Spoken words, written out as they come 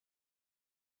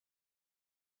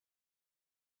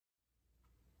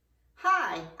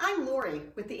Hi, I'm Lori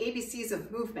with the ABCs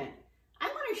of Movement. I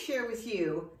want to share with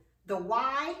you the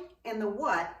why and the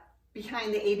what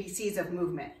behind the ABCs of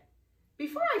Movement.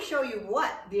 Before I show you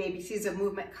what the ABCs of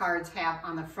Movement cards have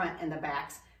on the front and the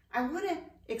backs, I want to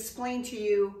explain to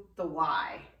you the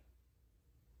why.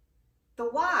 The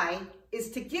why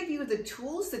is to give you the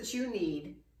tools that you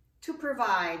need to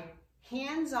provide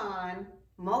hands-on,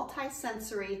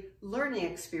 multisensory learning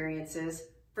experiences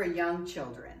for young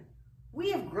children.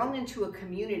 We have grown into a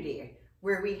community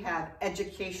where we have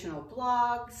educational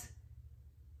blogs,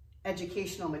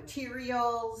 educational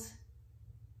materials,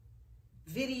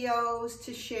 videos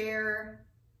to share,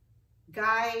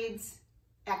 guides,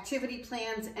 activity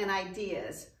plans, and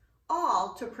ideas,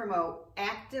 all to promote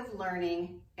active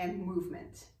learning and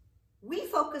movement. We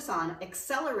focus on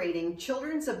accelerating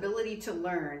children's ability to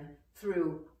learn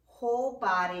through whole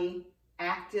body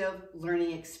active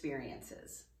learning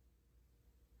experiences.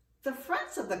 The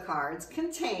fronts of the cards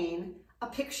contain a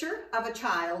picture of a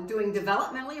child doing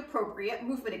developmentally appropriate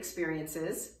movement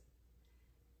experiences,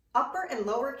 upper and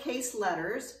lower case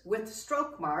letters with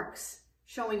stroke marks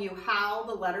showing you how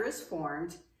the letter is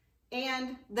formed,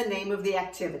 and the name of the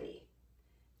activity.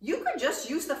 You could just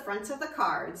use the fronts of the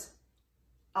cards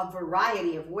a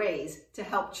variety of ways to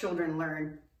help children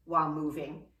learn while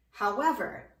moving.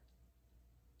 However,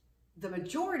 the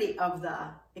majority of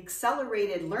the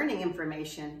accelerated learning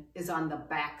information is on the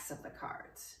backs of the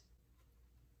cards.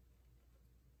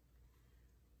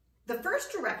 The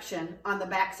first direction on the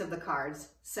backs of the cards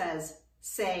says,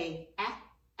 say,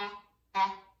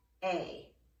 a.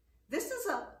 This is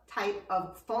a type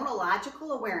of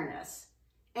phonological awareness,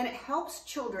 and it helps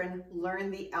children learn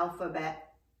the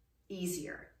alphabet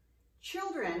easier.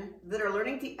 Children that are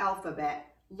learning the alphabet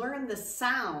learn the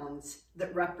sounds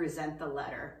that represent the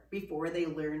letter before they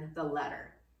learn the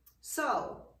letter.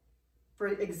 So, for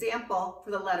example,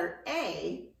 for the letter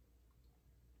A,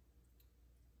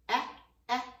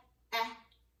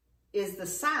 is the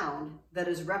sound that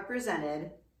is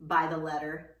represented by the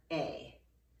letter A.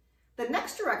 The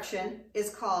next direction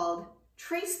is called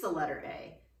trace the letter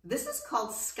A. This is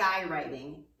called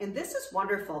skywriting, and this is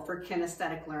wonderful for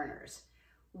kinesthetic learners.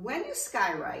 When you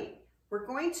skywrite, we're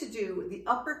going to do the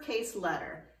uppercase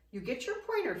letter. You get your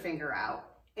pointer finger out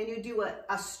and you do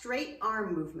a straight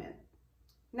arm movement.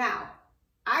 Now,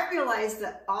 I realize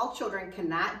that all children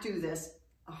cannot do this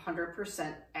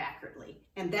 100% accurately,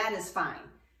 and that is fine,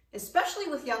 especially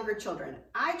with younger children.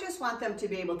 I just want them to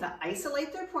be able to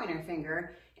isolate their pointer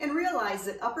finger and realize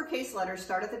that uppercase letters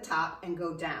start at the top and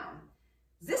go down.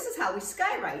 This is how we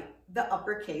skywrite the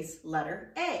uppercase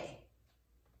letter A.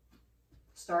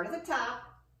 Start at the top,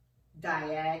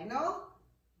 diagonal,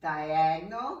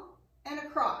 diagonal, and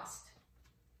across.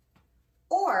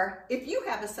 Or if you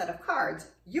have a set of cards,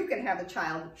 you can have the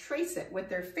child trace it with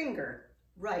their finger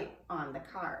right on the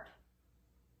card.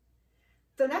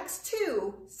 The next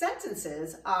two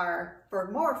sentences are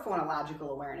for more phonological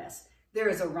awareness. There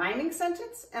is a rhyming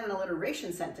sentence and an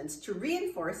alliteration sentence to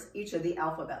reinforce each of the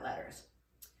alphabet letters.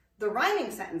 The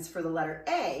rhyming sentence for the letter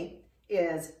A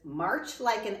is march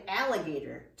like an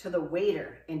alligator to the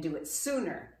waiter and do it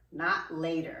sooner, not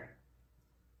later.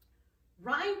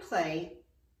 Rhyme play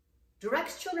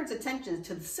directs children's attention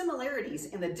to the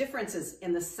similarities and the differences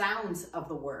in the sounds of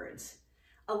the words.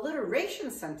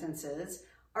 Alliteration sentences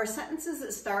are sentences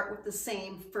that start with the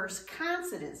same first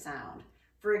consonant sound.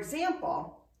 For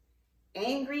example,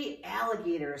 angry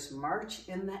alligators march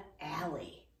in the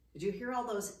alley. Did you hear all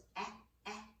those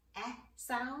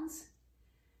sounds?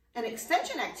 An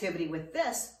extension activity with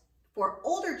this for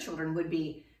older children would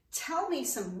be, tell me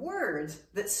some words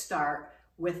that start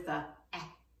with the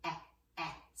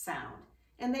sound.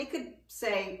 And they could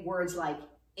say words like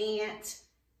ant,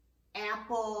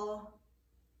 apple,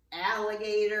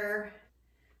 alligator.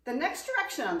 The next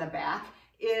direction on the back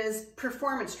is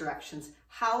performance directions,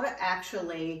 how to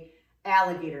actually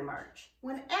alligator march.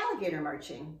 When alligator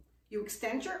marching, you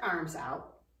extend your arms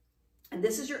out, and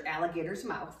this is your alligator's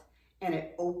mouth, and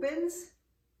it opens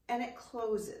and it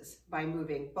closes by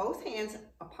moving both hands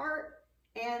apart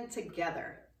and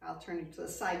together. I'll turn it to the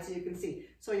side so you can see.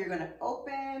 So you're going to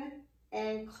open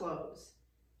and close,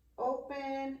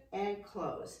 open and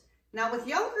close. Now with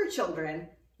younger children,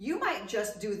 you might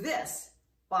just do this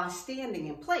while standing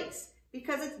in place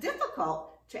because it's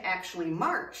difficult to actually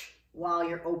march while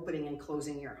you're opening and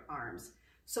closing your arms.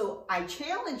 So I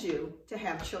challenge you to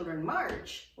have children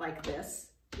march like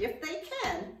this. If they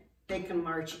can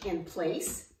march in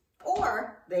place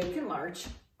or they can march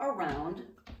around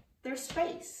their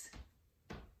space.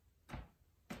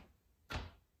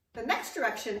 The next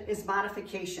direction is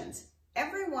modifications.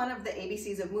 Every one of the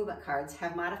ABCs of Movement cards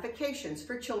have modifications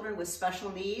for children with special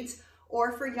needs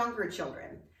or for younger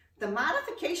children. The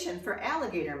modification for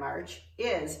Alligator March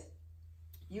is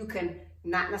you can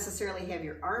not necessarily have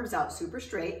your arms out super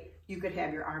straight. You could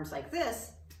have your arms like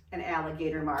this, an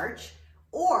Alligator March,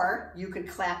 or you could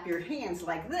clap your hands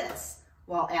like this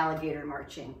while alligator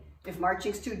marching. If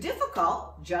marching's too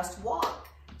difficult, just walk.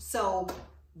 So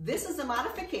this is a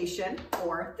modification,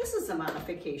 or this is a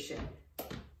modification.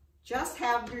 Just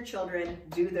have your children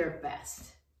do their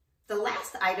best. The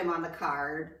last item on the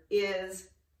card is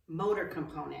motor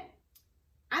component.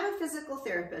 I'm a physical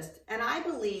therapist, and I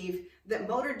believe that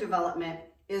motor development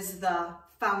is the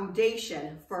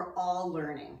foundation for all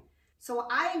learning. So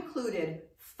I included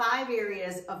 5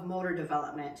 areas of motor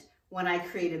development when I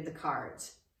created the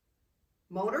cards.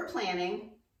 Motor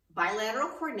planning, bilateral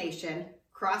coordination,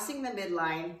 crossing the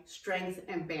midline, strength,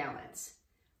 and balance.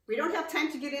 We don't have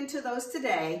time to get into those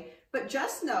today, but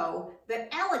just know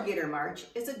that Alligator March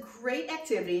is a great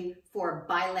activity for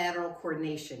bilateral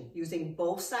coordination, using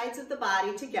both sides of the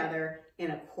body together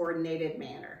in a coordinated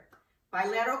manner.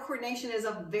 Bilateral coordination is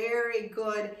a very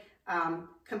good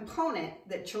component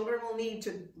that children will need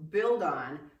to build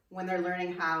on when they're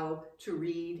learning how to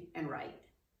read and write.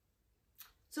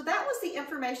 So that was the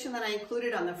information that I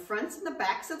included on the fronts and the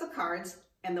backs of the cards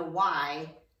and the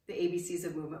why the ABCs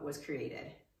of Movement was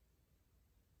created.